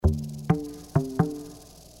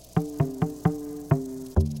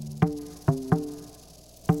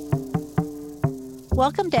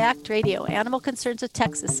Welcome to ACT Radio, Animal Concerns of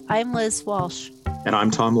Texas. I'm Liz Walsh. And I'm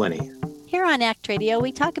Tom Lenny. Here on ACT Radio,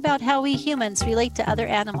 we talk about how we humans relate to other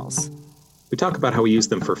animals. We talk about how we use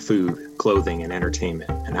them for food, clothing, and entertainment,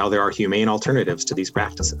 and how there are humane alternatives to these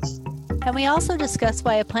practices. And we also discuss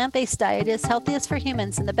why a plant-based diet is healthiest for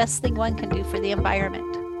humans and the best thing one can do for the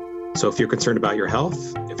environment. So if you're concerned about your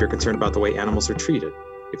health, if you're concerned about the way animals are treated,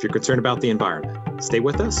 if you're concerned about the environment, stay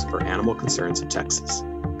with us for Animal Concerns of Texas.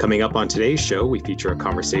 Coming up on today's show, we feature a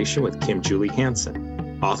conversation with Kim Julie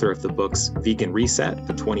Hansen, author of the books Vegan Reset,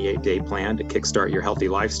 the 28-day plan to kickstart your healthy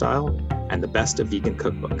lifestyle, and the Best of Vegan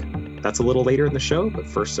Cookbook. That's a little later in the show, but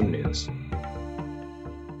first some news.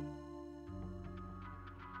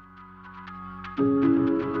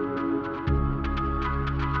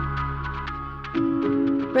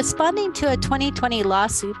 Responding to a 2020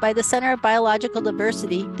 lawsuit by the Center of Biological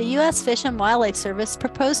Diversity, the U.S. Fish and Wildlife Service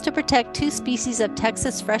proposed to protect 2 species of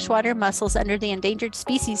Texas freshwater mussels under the Endangered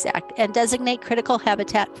Species Act and designate critical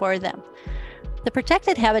habitat for them. The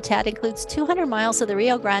protected habitat includes 200 miles of the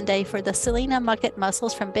Rio Grande for the Salina mucket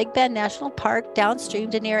mussels from Big Bend National Park downstream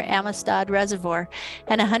to near Amistad Reservoir,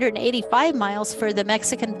 and 185 miles for the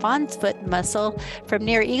Mexican fawnfoot mussel from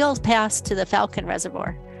near Eagles Pass to the Falcon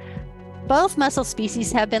Reservoir. Both mussel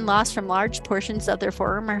species have been lost from large portions of their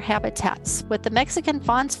former habitats, with the Mexican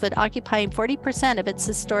fawnfoot occupying 40% of its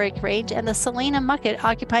historic range and the Salina mucket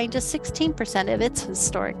occupying just 16% of its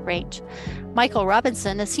historic range. Michael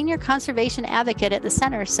Robinson, a senior conservation advocate at the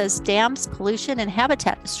center, says dams, pollution, and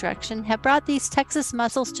habitat destruction have brought these Texas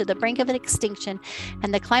mussels to the brink of extinction,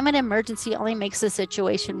 and the climate emergency only makes the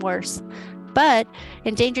situation worse. But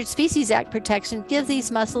Endangered Species Act protection gives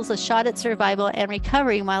these mussels a shot at survival and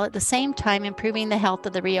recovery while at the same time improving the health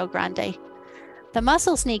of the Rio Grande. The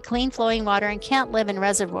mussels need clean flowing water and can't live in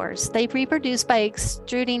reservoirs. They reproduce by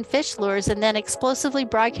extruding fish lures and then explosively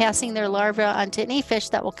broadcasting their larvae onto any fish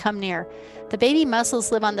that will come near. The baby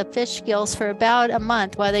mussels live on the fish gills for about a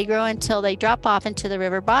month while they grow until they drop off into the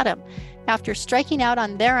river bottom. After striking out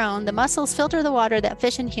on their own, the mussels filter the water that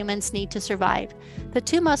fish and humans need to survive. The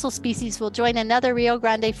 2 mussel species will join another Rio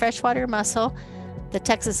Grande freshwater mussel, the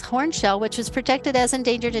Texas hornshell, which was protected as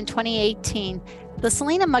endangered in 2018. The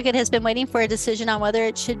Salina mucket has been waiting for a decision on whether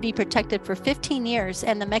it should be protected for 15 years,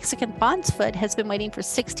 and the Mexican fawnfoot has been waiting for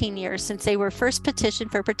 16 years since they were first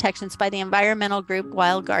petitioned for protections by the environmental group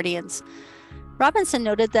Wild Guardians. Robinson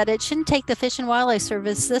noted that it shouldn't take the Fish and Wildlife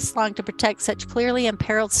Service this long to protect such clearly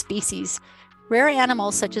imperiled species. Rare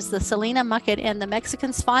animals such as the Salina mucket and the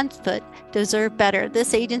Mexican fawnfoot deserve better.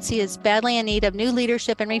 This agency is badly in need of new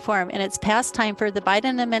leadership and reform, and it's past time for the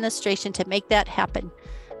Biden administration to make that happen.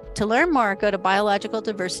 To learn more, go to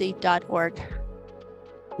biologicaldiversity.org.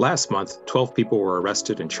 Last month, 12 people were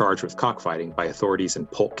arrested and charged with cockfighting by authorities in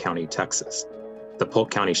Polk County, Texas. The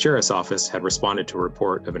Polk County Sheriff's Office had responded to a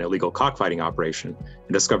report of an illegal cockfighting operation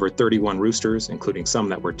and discovered 31 roosters, including some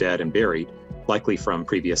that were dead and buried, likely from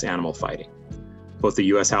previous animal fighting. Both the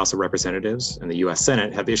U.S. House of Representatives and the U.S.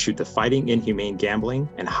 Senate have issued the Fighting Inhumane Gambling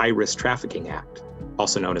and High-Risk Trafficking Act,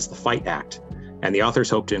 also known as the FIGHT Act, and the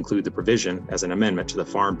authors hope to include the provision as an amendment to the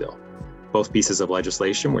Farm Bill. Both pieces of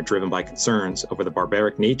legislation were driven by concerns over the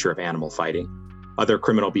barbaric nature of animal fighting, other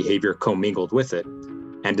criminal behavior commingled with it,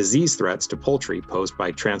 and disease threats to poultry posed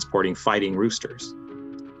by transporting fighting roosters.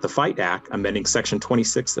 The FIGHT Act, amending Section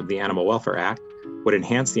 26 of the Animal Welfare Act, would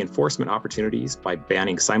enhance the enforcement opportunities by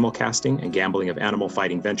banning simulcasting and gambling of animal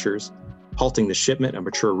fighting ventures, halting the shipment of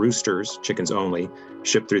mature roosters, chickens only,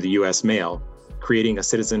 shipped through the U.S. mail, creating a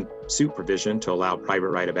citizen suit provision to allow private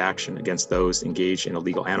right of action against those engaged in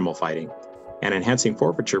illegal animal fighting, and enhancing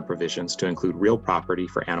forfeiture provisions to include real property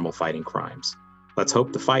for animal fighting crimes. Let's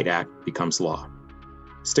hope the FIGHT Act becomes law.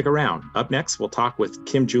 Stick around. Up next, we'll talk with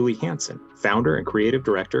Kim Julie Hansen, founder and creative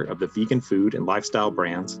director of the vegan food and lifestyle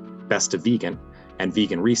brands Best of Vegan and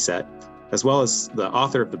Vegan Reset, as well as the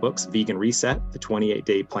author of the books Vegan Reset, the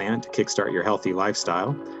 28-day plan to kickstart your healthy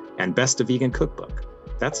lifestyle, and Best of Vegan Cookbook.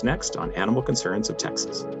 That's next on Animal Concerns of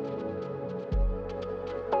Texas.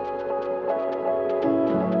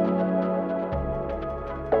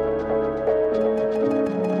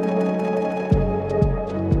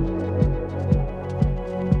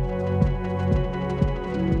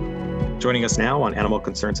 Joining us now on Animal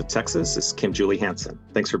Concerns of Texas is Kim Julie Hansen.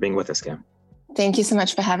 Thanks for being with us, Kim. Thank you so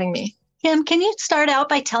much for having me. Kim, can you start out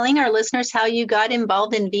by telling our listeners how you got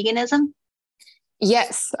involved in veganism?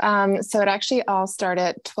 Yes. So it actually all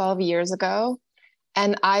started 12 years ago,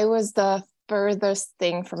 and I was the furthest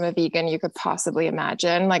thing from a vegan you could possibly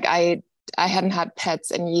imagine. Like I hadn't had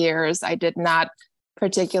pets in years. I did not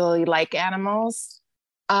particularly like animals.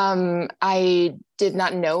 I did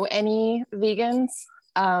not know any vegans.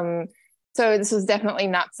 So this was definitely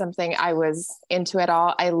not something I was into at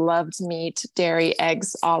all. I loved meat, dairy,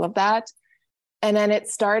 eggs, all of that. And then it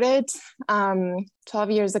started 12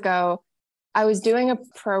 years ago. I was doing a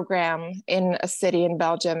program in a city in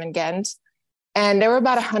Belgium, in Ghent. And there were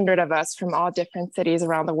about 100 of us from all different cities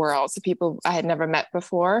around the world. So people I had never met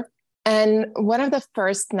before. And one of the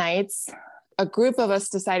first nights, a group of us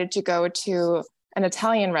decided to go to an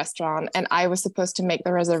Italian restaurant, and I was supposed to make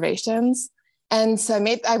the reservations. And so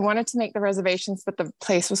I wanted to make the reservations, but the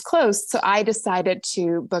place was closed. So I decided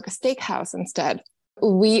to book a steakhouse instead.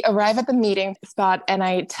 We arrive at the meeting spot and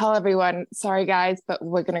I tell everyone, sorry guys, but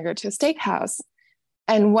we're going to go to a steakhouse.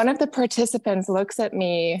 And one of the participants looks at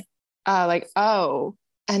me like, oh,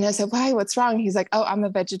 and I said, why, what's wrong? He's like, oh, I'm a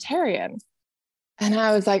vegetarian. And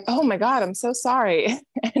I was like, oh my God, I'm so sorry.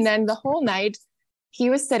 And then the whole night he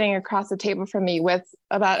was sitting across the table from me with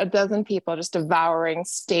about a dozen people, just devouring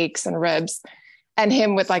steaks and ribs, and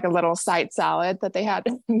him with like a little side salad that they had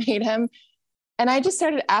made him. And I just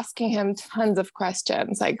started asking him tons of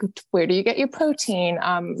questions, like, where do you get your protein?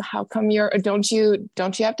 How come don't you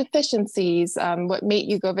have deficiencies? What made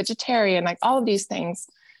you go vegetarian? Like all of these things.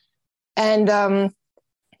 And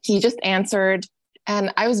he just answered,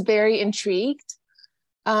 and I was very intrigued.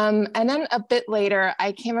 And then a bit later,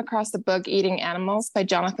 I came across the book Eating Animals by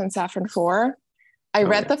Jonathan Safran Foer. I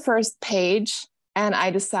read the first page and I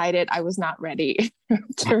decided I was not ready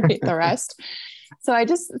to read the rest. So I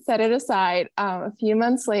just set it aside. A few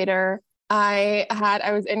months later, I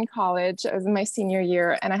was in college. I was in my senior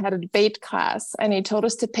year and I had a debate class, and he told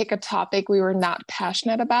us to pick a topic we were not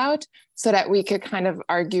passionate about so that we could kind of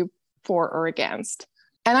argue for or against.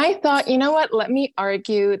 And I thought, you know what, let me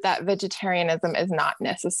argue that vegetarianism is not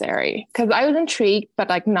necessary, because I was intrigued, but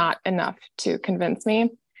like not enough to convince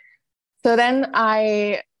me. So then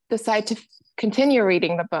I decided to continue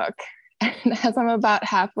reading the book. And as I'm about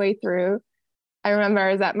halfway through, I remember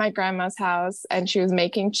I was at my grandma's house and she was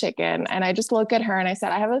making chicken. And I just looked at her and I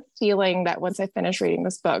said, I have a feeling that once I finish reading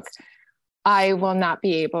this book, I will not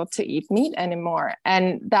be able to eat meat anymore.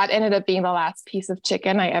 And that ended up being the last piece of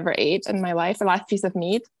chicken I ever ate in my life, the last piece of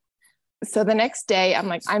meat. So the next day I'm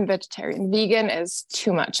like, I'm vegetarian. Vegan is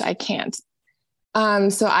too much. I can't.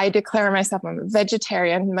 So I declare myself a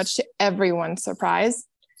vegetarian, much to everyone's surprise.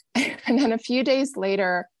 And then a few days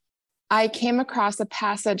later, I came across a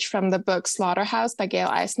passage from the book Slaughterhouse by Gail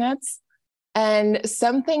Eisnitz. And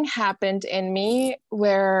something happened in me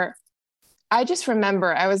where I just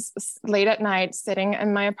remember I was late at night sitting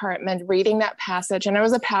in my apartment reading that passage. And it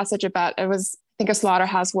was a passage about, I think a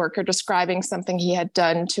slaughterhouse worker describing something he had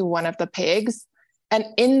done to one of the pigs. And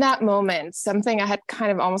in that moment, something I had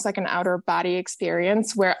kind of almost like an outer body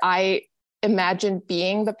experience where I imagined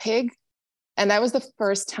being the pig. And that was the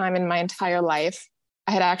first time in my entire life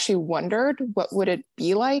I had actually wondered what would it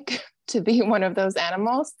be like to be one of those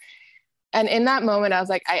animals. And in that moment, I was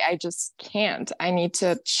like, I just can't. I need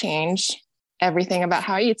to change everything about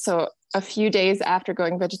how I eat. So a few days after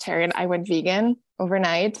going vegetarian, I went vegan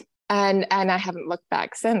overnight, and I haven't looked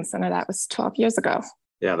back since. And that was 12 years ago.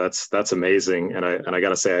 Yeah, that's amazing. And I got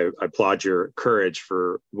to say, I applaud your courage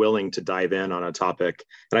for willing to dive in on a topic.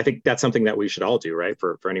 And I think that's something that we should all do, right?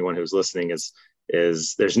 For anyone who's listening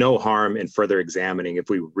is there's no harm in further examining if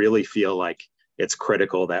we really feel like it's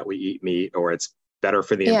critical that we eat meat, or it's better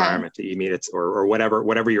for the environment to eat meat, or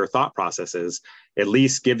whatever your thought process is. At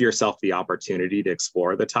least give yourself the opportunity to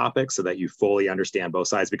explore the topic so that you fully understand both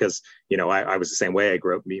sides. Because, I was the same way. I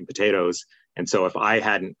grew up eating potatoes. And so if I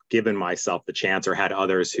hadn't given myself the chance, or had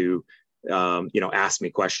others who, asked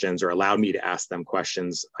me questions or allowed me to ask them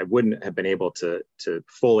questions, I wouldn't have been able to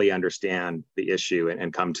fully understand the issue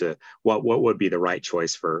and come to what would be the right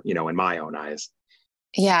choice for, in my own eyes.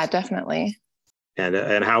 Yeah, definitely.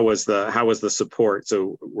 And how was the support?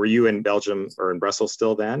 So were you in Belgium or in Brussels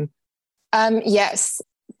still then? Yes.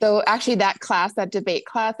 So actually that debate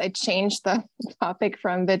class, I changed the topic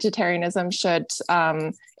from vegetarianism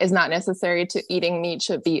is not necessary to eating meat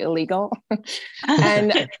should be illegal.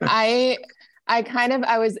 And I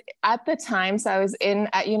was at the time, so I was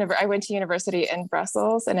I went to university in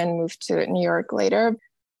Brussels and then moved to New York later.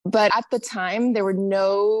 But at the time, there were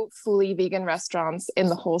no fully vegan restaurants in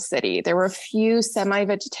the whole city. There were a few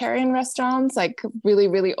semi-vegetarian restaurants, like really,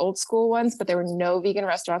 really old school ones, but there were no vegan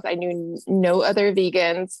restaurants. I knew no other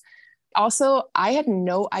vegans. Also, I had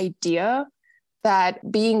no idea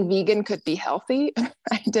that being vegan could be healthy.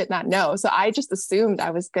 I did not know. So I just assumed I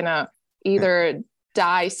was going to either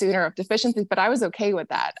die sooner of deficiencies, but I was okay with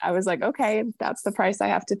that. I was like, okay, that's the price I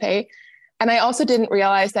have to pay. And I also didn't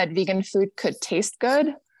realize that vegan food could taste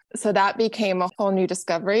good. So that became a whole new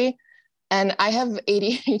discovery. And I have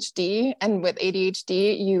ADHD, and with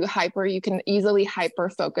ADHD, you can easily hyper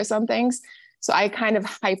focus on things. So I kind of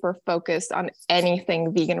hyper focused on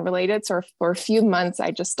anything vegan related. So for a few months,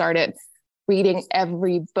 I just started reading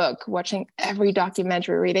every book, watching every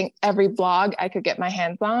documentary, reading every blog I could get my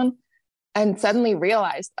hands on, and suddenly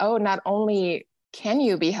realized, oh, not only can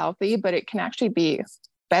you be healthy, but it can actually be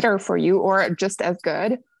better for you or just as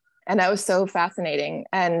good. And that was so fascinating.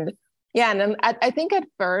 And yeah, and then I think at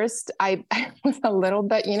first I was a little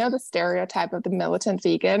bit, the stereotype of the militant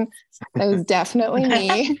vegan. That was definitely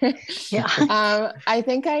me. Yeah. I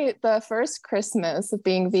think the first Christmas of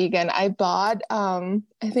being vegan, I bought, I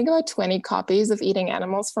think about 20 copies of Eating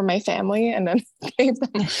Animals for my family, and then gave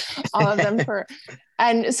them all of them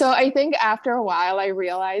and so I think after a while I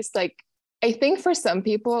realized, like, I think for some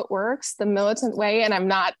people it works the militant way, and I'm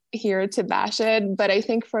not here to bash it, but I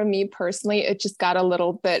think for me personally, it just got a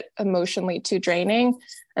little bit emotionally too draining.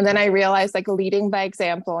 And then I realized, like, leading by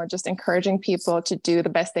example and just encouraging people to do the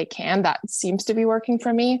best they can, that seems to be working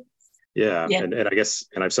for me. Yeah. And I guess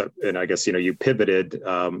you pivoted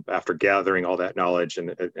after gathering all that knowledge,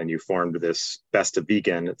 and you formed this Best of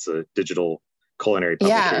Vegan. It's a digital culinary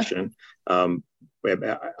publication.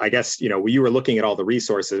 I guess, you were looking at all the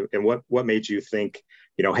resources, and what made you think,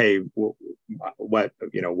 hey,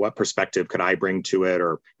 what perspective could I bring to it?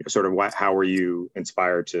 Or how were you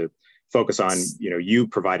inspired to focus on, you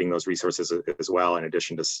providing those resources as well, in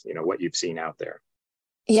addition to, what you've seen out there?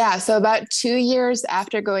 Yeah. So about 2 years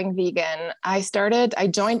after going vegan, I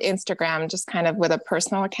joined Instagram just kind of with a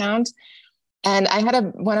personal account. And I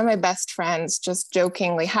had one of my best friends, just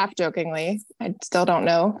jokingly, half jokingly, I still don't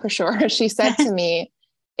know for sure. She said to me,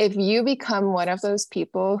 if you become one of those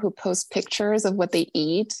people who post pictures of what they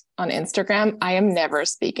eat on Instagram, I am never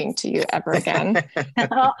speaking to you ever again.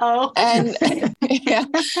 Uh-oh. And yeah.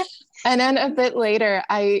 And then a bit later,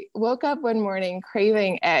 I woke up one morning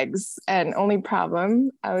craving eggs, and only problem,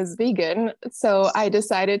 I was vegan. So I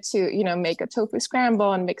decided to, make a tofu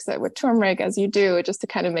scramble and mix it with turmeric, as you do, just to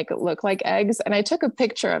kind of make it look like eggs. And I took a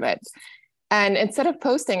picture of it. And instead of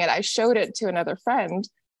posting it, I showed it to another friend.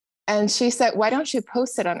 And she said, why don't you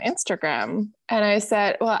post it on Instagram? And I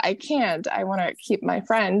said, well, I can't. I want to keep my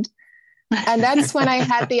friend. And that's when I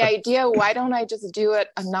had the idea, why don't I just do it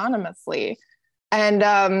anonymously? And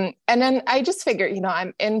then I just figured,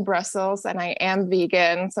 I'm in Brussels and I am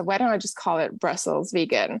vegan, so why don't I just call it Brussels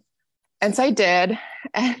Vegan? And so I did.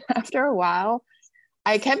 And after a while,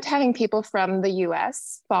 I kept having people from the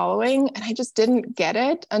US following, and I just didn't get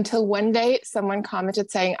it until one day someone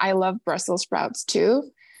commented saying, I love Brussels sprouts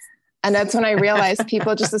too. And that's when I realized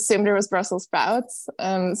people just assumed it was Brussels sprouts.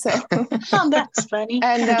 Oh, that's funny.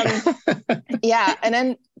 And and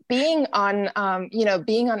then being on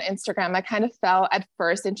Instagram, I kind of fell at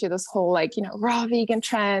first into this whole raw vegan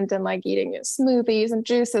trend and eating smoothies and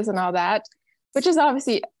juices and all that, which is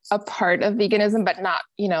obviously a part of veganism, but not,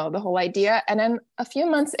 the whole idea. And then a few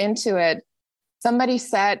months into it, somebody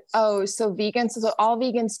said, oh, so all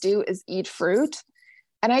vegans do is eat fruit.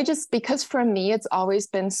 And because for me, it's always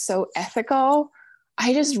been so ethical,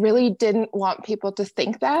 I just really didn't want people to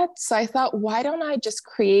think that. So I thought, why don't I just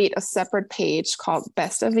create a separate page called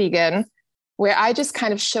Best of Vegan, where I just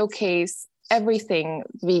kind of showcase everything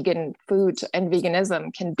vegan food and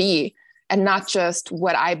veganism can be, and not just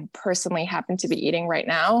what I personally happen to be eating right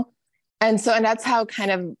now. And that's how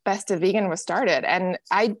kind of Best of Vegan was started. And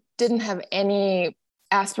I didn't have any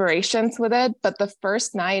aspirations with it, but the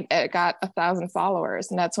first night it got 1,000 followers.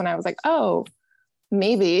 And that's when I was like, oh,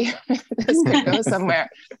 maybe this could go somewhere.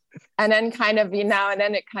 And then it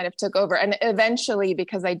kind of took over. And eventually,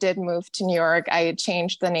 because I did move to New York, I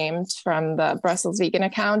changed the name from the Brussels Vegan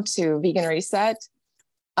account to Vegan Reset.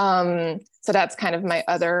 So that's kind of my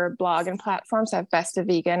other blog and platforms. I have Best of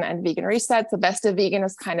Vegan and Vegan Reset. The Best of Vegan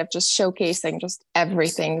is kind of just showcasing just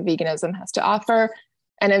everything veganism has to offer.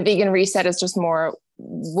 And then Vegan Reset is just more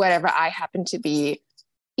whatever I happen to be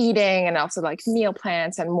eating, and also meal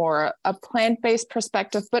plans and more a plant-based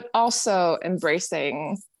perspective, but also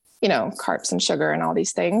embracing, carbs and sugar and all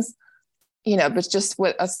these things, but just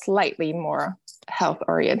with a slightly more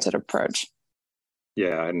health-oriented approach.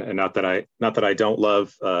 Yeah, and not that I don't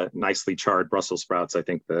love nicely charred Brussels sprouts. I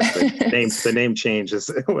think the name change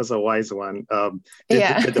was a wise one.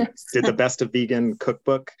 Did the Best of Vegan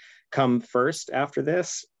cookbook come first after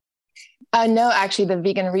this? No, actually, the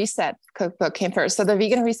Vegan Reset cookbook came first. So the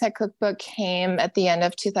Vegan Reset cookbook came at the end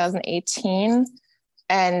of 2018,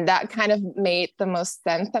 and that kind of made the most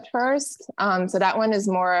sense at first. So that one is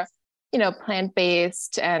more,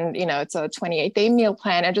 plant-based, and, it's a 28-day meal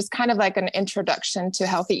plan, and just kind of like an introduction to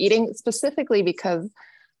healthy eating, specifically because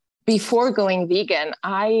before going vegan,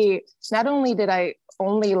 I not only did I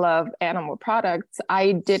only love animal products,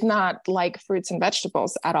 I did not like fruits and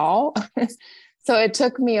vegetables at all. So it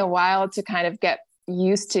took me a while to kind of get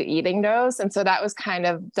used to eating those. And so that was kind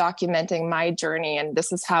of documenting my journey. And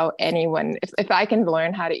this is how anyone, if I can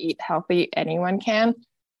learn how to eat healthy, anyone can.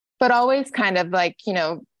 But always kind of like,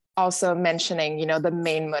 also mentioning, the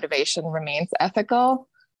main motivation remains ethical.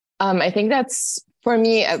 I think that's, for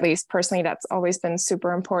me, at least personally, that's always been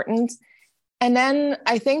super important. And then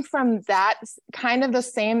I think from that, kind of the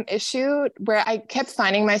same issue where I kept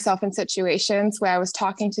finding myself in situations where I was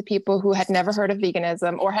talking to people who had never heard of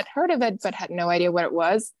veganism or had heard of it, but had no idea what it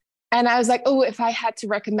was. And I was like, oh, if I had to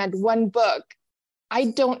recommend one book,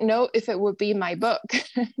 I don't know if it would be my book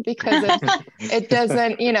because it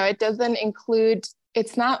doesn't, it doesn't include,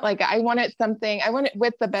 it's not like I wanted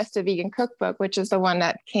with the Best of Vegan Cookbook, which is the one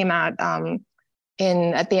that came out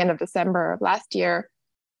at the end of December of last year.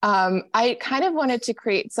 I kind of wanted to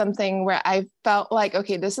create something where I felt like,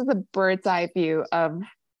 okay, this is a bird's eye view of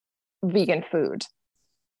vegan food.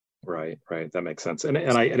 Right. That makes sense. And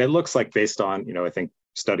it looks like, based on, I think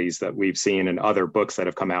studies that we've seen and other books that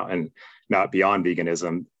have come out and not beyond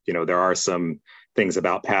veganism, there are some things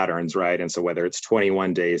about patterns, right? And so whether it's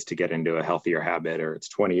 21 days to get into a healthier habit or it's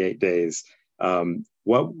 28 days,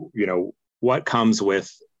 what comes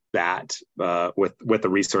with that, with the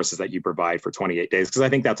resources that you provide for 28 days? Because I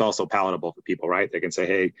think that's also palatable for people, right? They can say,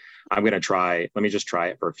 hey, let me just try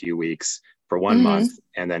it for a few weeks, for 1 month,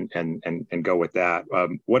 and then and go with that.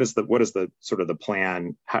 What is the sort of the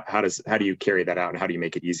plan? How do you carry that out, and how do you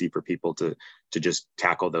make it easy for people to just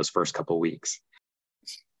tackle those first couple of weeks?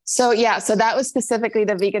 So that was specifically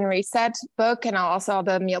the Vegan Reset book, and also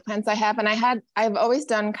the meal plans I have. And I've always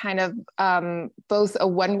done kind of both a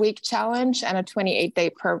 1 week challenge and a 28-day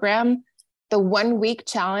program. The 1 week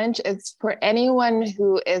challenge is for anyone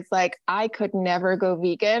who is like, I could never go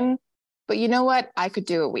vegan, but you know what? I could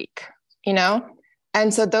do a week,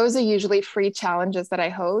 And so those are usually free challenges that I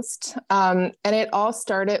host. And it all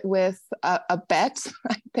started with a bet,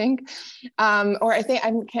 I think. I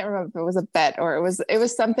can't remember if it was a bet or it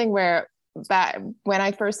was something where when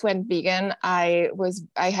I first went vegan, I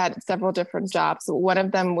had several different jobs. One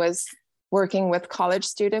of them was working with college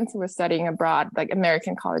students who were studying abroad, like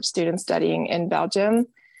American college students studying in Belgium.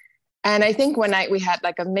 And I think one night we had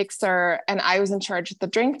like a mixer and I was in charge of the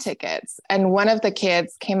drink tickets. And one of the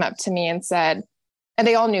kids came up to me and said, and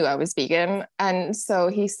they all knew I was vegan. And so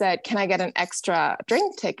he said, can I get an extra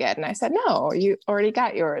drink ticket? And I said, no, you already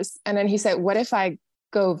got yours. And then he said, what if I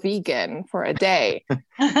go vegan for a day?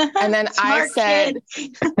 And then I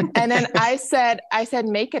said,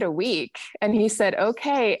 make it a week. And he said,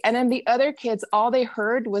 okay. And then the other kids, all they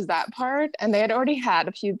heard was that part, and they had already had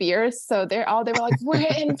a few beers. So they were like, we're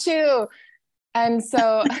in too. And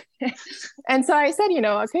so I said,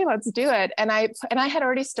 okay, let's do it. And I had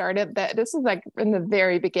already started that. This was like in the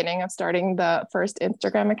very beginning of starting the first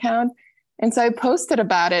Instagram account. And so I posted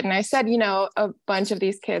about it and I said, a bunch of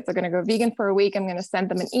these kids are going to go vegan for a week. I'm going to send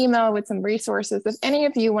them an email with some resources. If any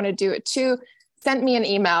of you want to do it too, send me an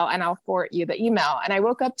email and I'll forward you the email. And I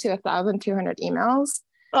woke up to 1,200 emails.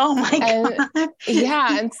 Oh my God.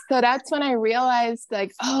 Yeah. And so that's when I realized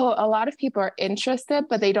like, oh, a lot of people are interested,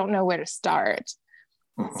 but they don't know where to start.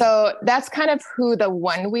 So that's kind of who the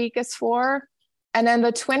 1 week is for. And then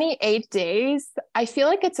the 28 days, I feel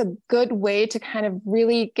like it's a good way to kind of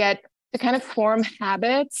really get to kind of form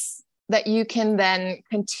habits that you can then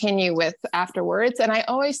continue with afterwards. And I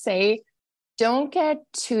always say, don't get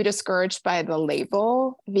too discouraged by the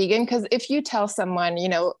label vegan, because if you tell someone,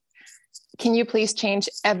 can you please change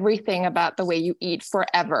everything about the way you eat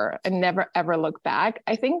forever and never, ever look back?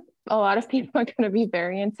 I think a lot of people are going to be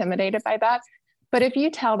very intimidated by that. But if you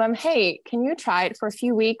tell them, hey, can you try it for a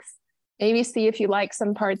few weeks, maybe see if you like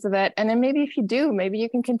some parts of it. And then maybe if you do, maybe you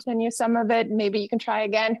can continue some of it. Maybe you can try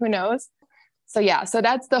again, who knows? So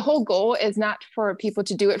that's the whole goal, is not for people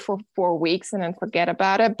to do it for 4 weeks and then forget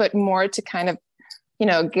about it, but more to kind of,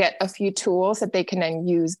 get a few tools that they can then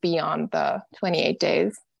use beyond the 28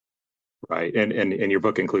 days. Right. And your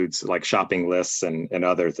book includes like shopping lists and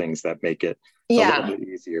other things that make it a little bit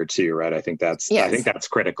easier too, right? I think that's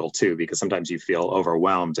critical too, because sometimes you feel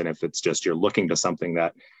overwhelmed. And if it's just you're looking to something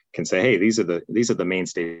that can say, hey, these are the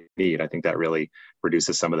mainstay you need, I think that really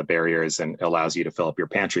reduces some of the barriers and allows you to fill up your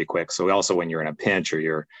pantry quick. So also when you're in a pinch or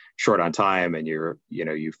you're short on time and you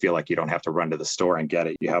feel like you don't have to run to the store and get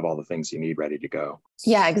it, you have all the things you need ready to go.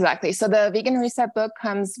 Yeah, exactly. So the Vegan Reset book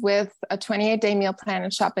comes with a 28-day meal plan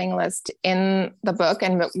and shopping list in the book,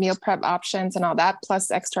 and meal prep options and all that,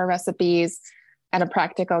 plus extra recipes and a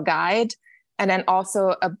practical guide. and then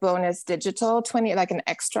also a bonus digital 20, like an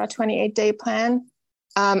extra 28-day plan.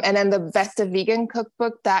 And then the Best of Vegan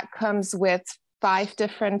cookbook that comes with 5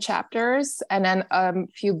 different chapters, and then a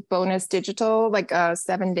few bonus digital, like a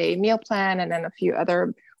 7-day meal plan, and then a few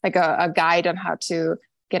other, like a guide on how to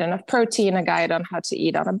get enough protein, a guide on how to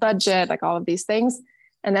eat on a budget, like all of these things.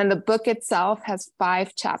 And then the book itself has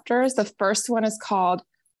 5 chapters. The first one is called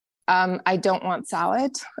I Don't Want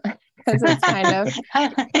Salad, because it's kind of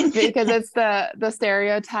because it's the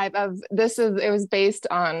stereotype of it was based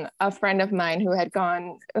on a friend of mine who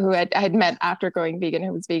had met after going vegan,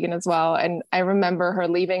 who was vegan as well. And I remember her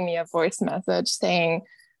leaving me a voice message saying,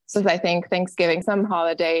 so I think Thanksgiving, some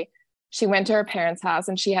holiday, she went to her parents' house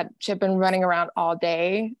and she had been running around all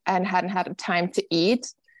day and hadn't had time to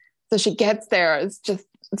eat. So she gets there, it's just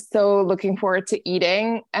so looking forward to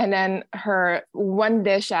eating. And then her one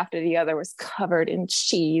dish after the other was covered in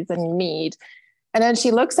cheese and meat. And then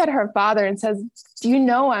she looks at her father and says, do you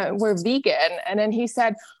know we're vegan? And then he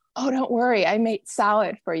said, oh, don't worry, I made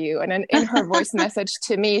salad for you. And then in her voice message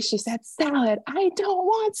to me, she said, salad, I don't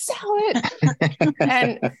want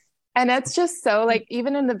salad. And that's just so, like,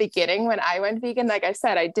 even in the beginning when I went vegan, like I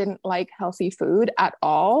said, I didn't like healthy food at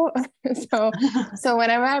all. So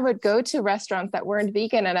whenever I would go to restaurants that weren't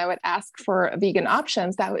vegan and I would ask for vegan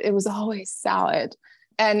options, it was always salad.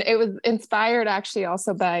 And it was inspired actually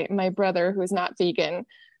also by my brother, who's not vegan,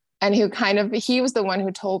 and he was the one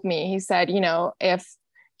who told me, he said, no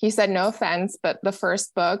offense, but the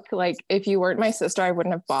first book, like, if you weren't my sister, I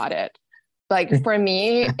wouldn't have bought it. Like, for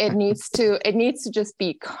me, it needs to just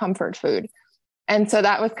be comfort food. And so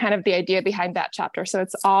that was kind of the idea behind that chapter. So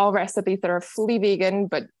it's all recipes that are fully vegan,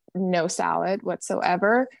 but no salad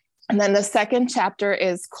whatsoever. And then the second chapter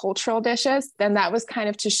is cultural dishes. Then that was kind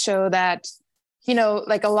of to show that,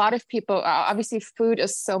 like, a lot of people, obviously food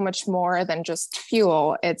is so much more than just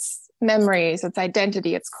fuel. It's memories, it's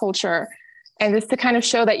identity, it's culture. And it's to kind of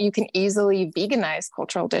show that you can easily veganize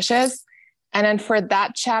cultural dishes. And then for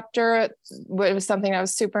that chapter, what was something that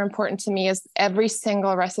was super important to me is every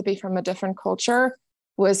single recipe from a different culture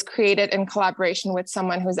was created in collaboration with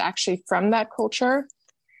someone who's actually from that culture.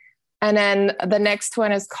 And then the next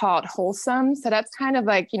one is called Wholesome. So that's kind of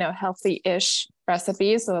like, healthy-ish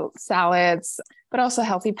recipes, so salads, but also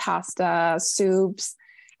healthy pasta, soups.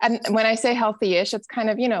 And when I say healthy-ish, it's kind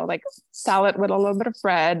of, like salad with a little bit of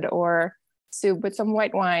bread or soup with some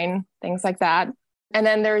white wine, things like that. And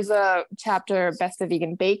then there's a chapter, Best of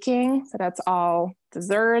Vegan Baking. So that's all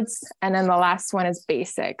desserts. And then the last one is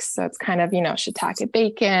basics. So it's kind of, shiitake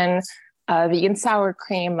bacon, vegan sour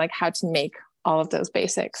cream, like how to make all of those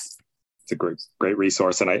basics. It's a great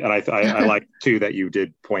resource. And I like too, that you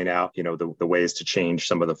did point out, the ways to change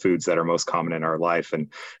some of the foods that are most common in our life. And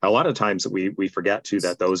a lot of times we forget too,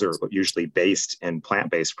 that those are usually based in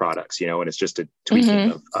plant-based products, and it's just a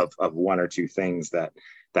tweaking of one or two things that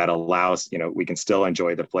allows, we can still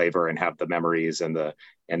enjoy the flavor and have the memories and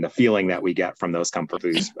the feeling that we get from those comfort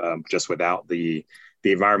foods, just without the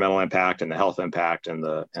environmental impact and the health impact and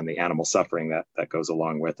the animal suffering that goes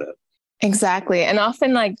along with it. Exactly. And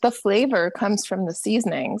often, like, the flavor comes from the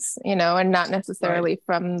seasonings, and not necessarily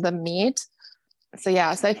from the meat. So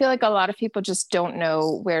yeah, so I feel like a lot of people just don't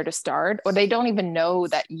know where to start, or they don't even know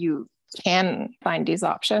that you can find these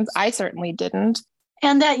options. I certainly didn't.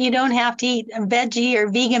 And that you don't have to eat veggie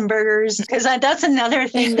or vegan burgers, because that's another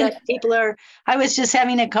thing that I was just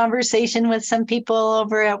having a conversation with some people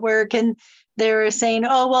over at work, and they were saying,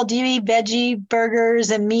 oh, well, do you eat veggie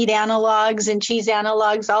burgers and meat analogs and cheese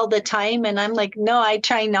analogs all the time? And I'm like, no, I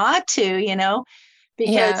try not to,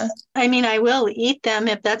 because I will eat them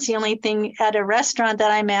if that's the only thing at a restaurant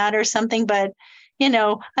that I'm at or something. But,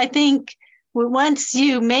 I think once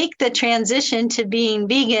you make the transition to being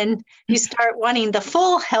vegan, you start wanting the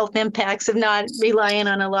full health impacts of not relying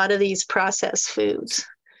on a lot of these processed foods.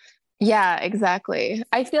 Yeah, exactly.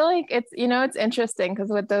 I feel like it's interesting because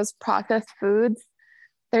with those processed foods,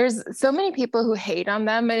 there's so many people who hate on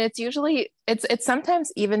them, and it's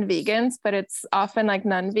sometimes even vegans, but it's often like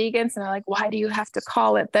non-vegans, and they're like, why do you have to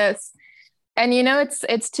call it this? And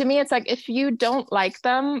it's to me, it's like, if you don't like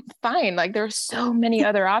them, fine. Like, there's so many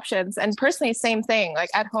other options. And personally, same thing. Like,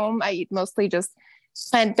 at home, I eat mostly just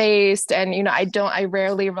plant-based, and I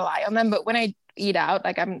rarely rely on them. But when I eat out,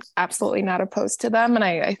 like, I'm absolutely not opposed to them, and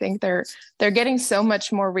I think they're getting so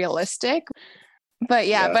much more realistic. But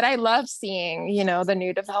but I love seeing the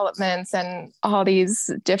new developments and all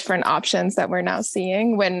these different options that we're now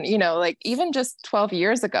seeing, when like, even just 12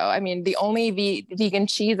 years ago, I mean, the only vegan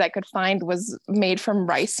cheese I could find was made from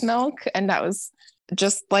rice milk, and that was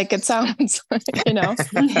just like it sounds, you know?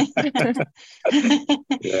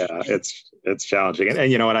 Yeah, it's challenging.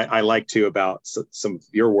 And you know what I like too about some of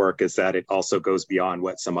your work is that it also goes beyond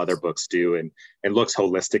what some other books do and looks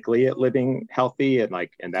holistically at living healthy, and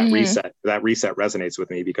that reset resonates with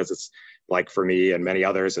me, because it's like, for me and many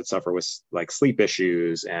others that suffer with like sleep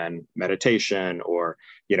issues and meditation, or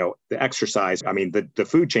you know, the exercise. I mean, the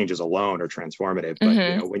food changes alone are transformative, but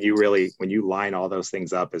you know, when you line all those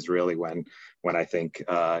things up is really when I think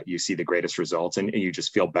you see the greatest results, and you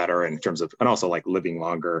just feel better in terms of, and also like living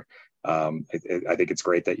longer. I think it's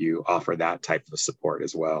great that you offer that type of support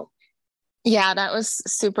as well. Yeah, that was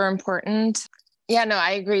super important. Yeah, no,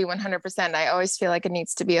 I agree 100%. I always feel like it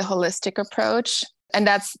needs to be a holistic approach. And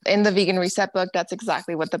that's in the Vegan Reset book. That's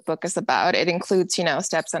exactly what the book is about. It includes, you know,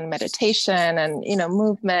 steps on meditation and, you know,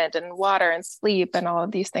 movement and water and sleep and all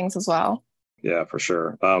of these things as well. Yeah, for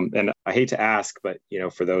sure. And I hate to ask, but, you know,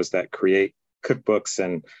 for those that create cookbooks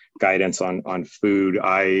and guidance on food,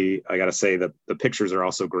 I got to say that the pictures are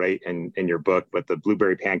also great in your book, but the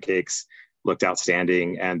blueberry pancakes looked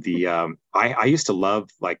outstanding. And the I used to love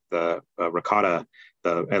like the ricotta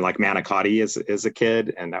and like manicotti as a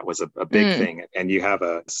kid, and that was a big thing. And you have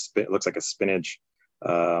it looks like a spinach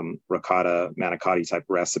ricotta manicotti type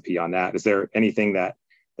recipe on that. Is there anything that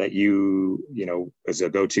you know is a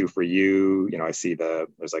go-to for you? You know, I see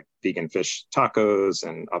there's like vegan fish tacos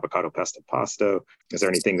and avocado pesto pasta. Is there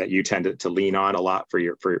anything that you tend to lean on a lot for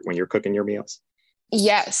when you're cooking your meals?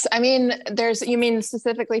 Yes. I mean, you mean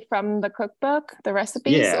specifically from the cookbook, the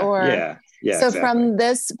recipes? Yeah. So exactly.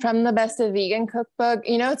 from the Best of Vegan cookbook,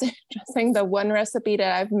 you know, it's interesting. The one recipe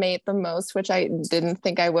that I've made the most, which I didn't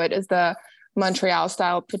think I would, is the Montreal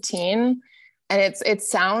style poutine. And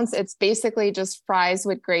it's basically just fries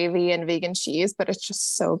with gravy and vegan cheese, but it's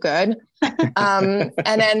just so good.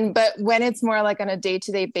 But when it's more like on a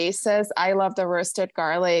day-to-day basis, I love the roasted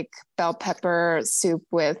garlic bell pepper soup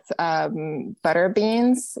with butter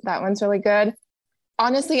beans. That one's really good.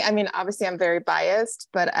 Honestly, I mean, obviously I'm very biased,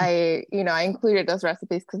 but I included those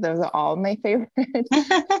recipes because those are all my favorite.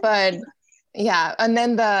 But yeah. And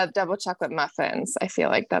then the double chocolate muffins, I feel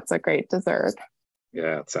like that's a great dessert.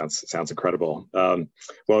 Yeah, it sounds incredible.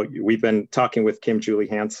 Well, we've been talking with Kim Julie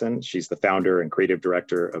Hansen. She's the founder and creative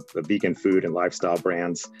director of the vegan food and lifestyle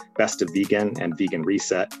brands Best of Vegan and Vegan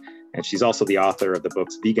Reset. And she's also the author of the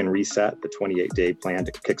books Vegan Reset, the 28-day plan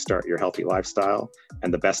to kickstart your healthy lifestyle,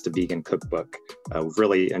 and the Best of Vegan cookbook. We've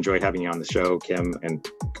really enjoyed having you on the show, Kim, and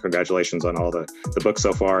congratulations on all the books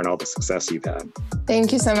so far and all the success you've had.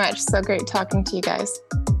 Thank you so much. So great talking to you guys.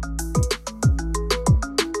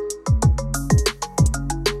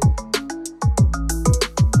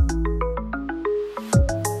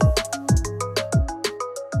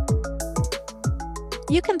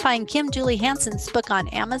 You can find Kim Julie Hansen's book on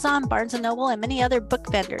Amazon, Barnes & Noble, and many other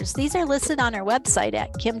book vendors. These are listed on our website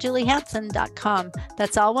at kimjuliehansen.com.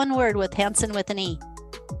 That's all one word, with Hansen with an E.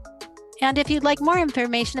 And if you'd like more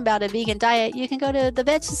information about a vegan diet, you can go to the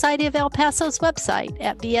Veg Society of El Paso's website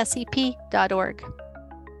at vsep.org.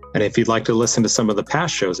 And if you'd like to listen to some of the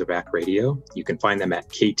past shows of VAC Radio, you can find them at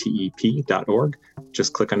ktep.org.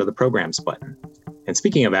 Just click under the programs button. And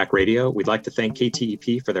speaking of VAC Radio, we'd like to thank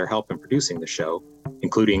KTEP for their help in producing the show,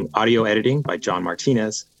 including audio editing by John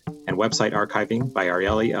Martinez and website archiving by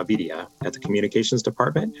Arieli Avidia at the Communications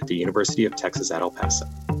Department at the University of Texas at El Paso.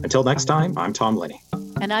 Until next time, I'm Tom Linney.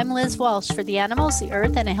 And I'm Liz Walsh. For the animals, the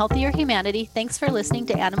earth, and a healthier humanity, thanks for listening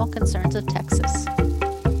to Animal Concerns of Texas.